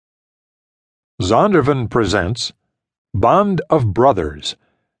Zondervan presents Bond of Brothers,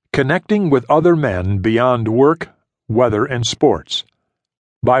 Connecting with Other Men Beyond Work, Weather, and Sports,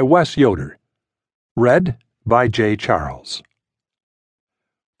 by Wes Yoder. Read by J. Charles.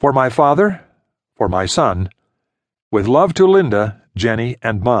 For my father, for my son, with love to Linda, Jenny,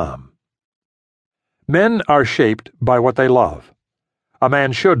 and Mom. Men are shaped by what they love. A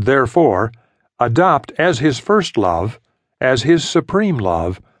man should, therefore, adopt as his first love, as his supreme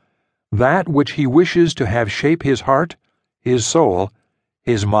love, that which he wishes to have shape his heart, his soul,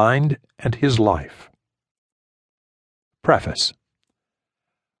 his mind, and his life. Preface.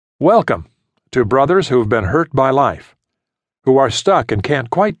 Welcome to brothers who've been hurt by life, who are stuck and can't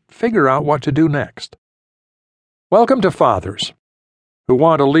quite figure out what to do next. Welcome to fathers who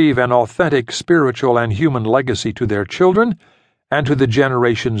want to leave an authentic spiritual and human legacy to their children and to the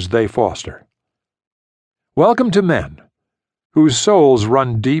generations they foster. Welcome to men whose souls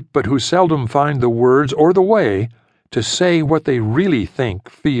run deep but who seldom find the words or the way to say what they really think,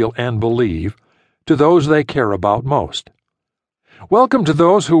 feel, and believe to those they care about most. Welcome to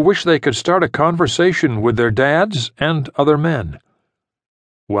those who wish they could start a conversation with their dads and other men.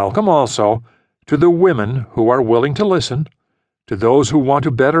 Welcome also to the women who are willing to listen, to those who want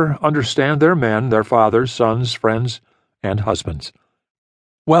to better understand their men, their fathers, sons, friends, and husbands.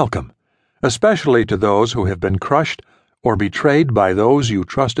 Welcome, especially to those who have been crushed or betrayed by those you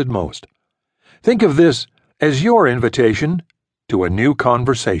trusted most. Think of this as your invitation to a new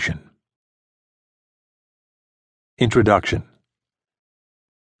conversation. Introduction.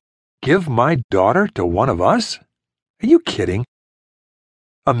 Give my daughter to one of us? Are you kidding?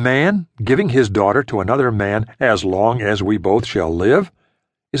 A man giving his daughter to another man as long as we both shall live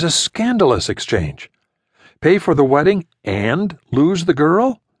is a scandalous exchange. Pay for the wedding and lose the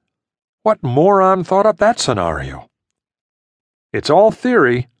girl? What moron thought up that scenario? It's all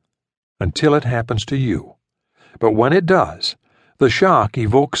theory until it happens to you. But when it does, the shock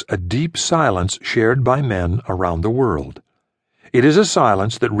evokes a deep silence shared by men around the world. It is a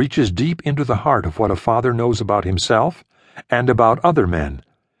silence that reaches deep into the heart of what a father knows about himself and about other men,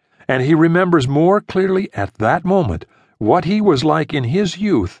 and he remembers more clearly at that moment what he was like in his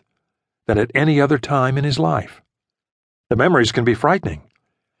youth than at any other time in his life. The memories can be frightening.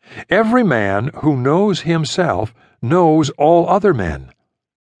 Every man who knows himself knows all other men.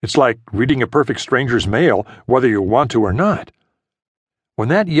 It's like reading a perfect stranger's mail, whether you want to or not. When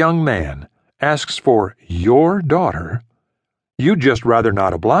that young man asks for your daughter, you'd just rather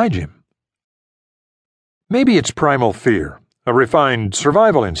not oblige him. Maybe it's primal fear, a refined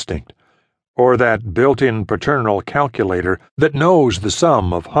survival instinct, or that built-in paternal calculator that knows the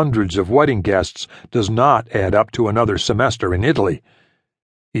sum of hundreds of wedding guests does not add up to another semester in Italy.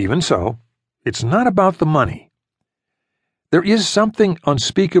 Even so, it's not about the money. There is something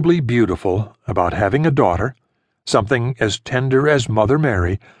unspeakably beautiful about having a daughter, something as tender as Mother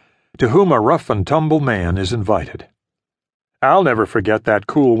Mary, to whom a rough-and-tumble man is invited. I'll never forget that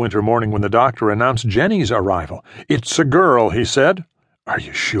cool winter morning when the doctor announced Jenny's arrival. "It's a girl," he said. "Are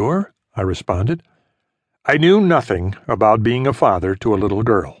you sure?" I responded. I knew nothing about being a father to a little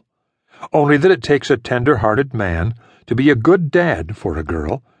girl, only that it takes a tender-hearted man to be a good dad for a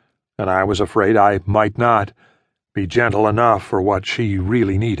girl, and I was afraid I might not be gentle enough for what she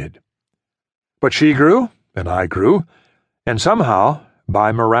really needed. But she grew, and I grew, and somehow,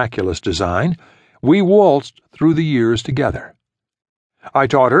 by miraculous design, we waltzed through the years together. I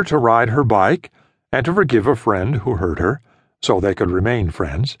taught her to ride her bike and to forgive a friend who hurt her, so they could remain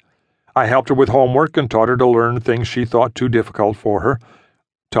friends. I helped her with homework and taught her to learn things she thought too difficult for her,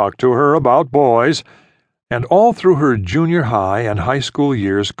 talked to her about boys, and all through her junior high and high school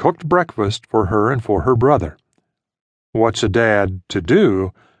years cooked breakfast for her and for her brother. What's a dad to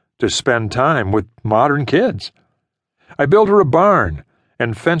do to spend time with modern kids? I built her a barn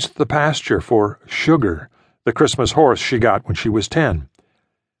and fenced the pasture for Sugar, the Christmas horse she got when she was 10.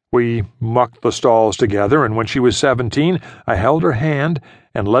 We mucked the stalls together, and when she was 17, I held her hand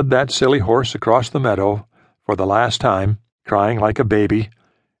and led that silly horse across the meadow for the last time, crying like a baby,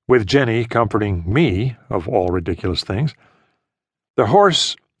 with Jenny comforting me, of all ridiculous things. The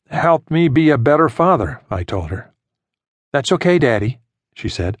horse helped me be a better father, I told her. "That's okay, Daddy," she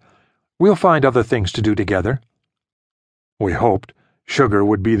said. "We'll find other things to do together." We hoped Sugar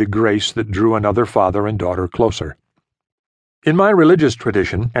would be the grace that drew another father and daughter closer. In my religious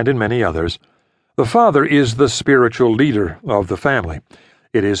tradition, and in many others, the father is the spiritual leader of the family.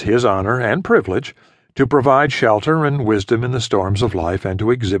 It is his honor and privilege to provide shelter and wisdom in the storms of life and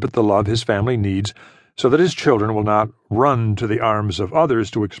to exhibit the love his family needs so that his children will not run to the arms of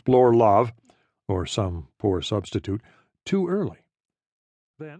others to explore love, or some poor substitute, too early.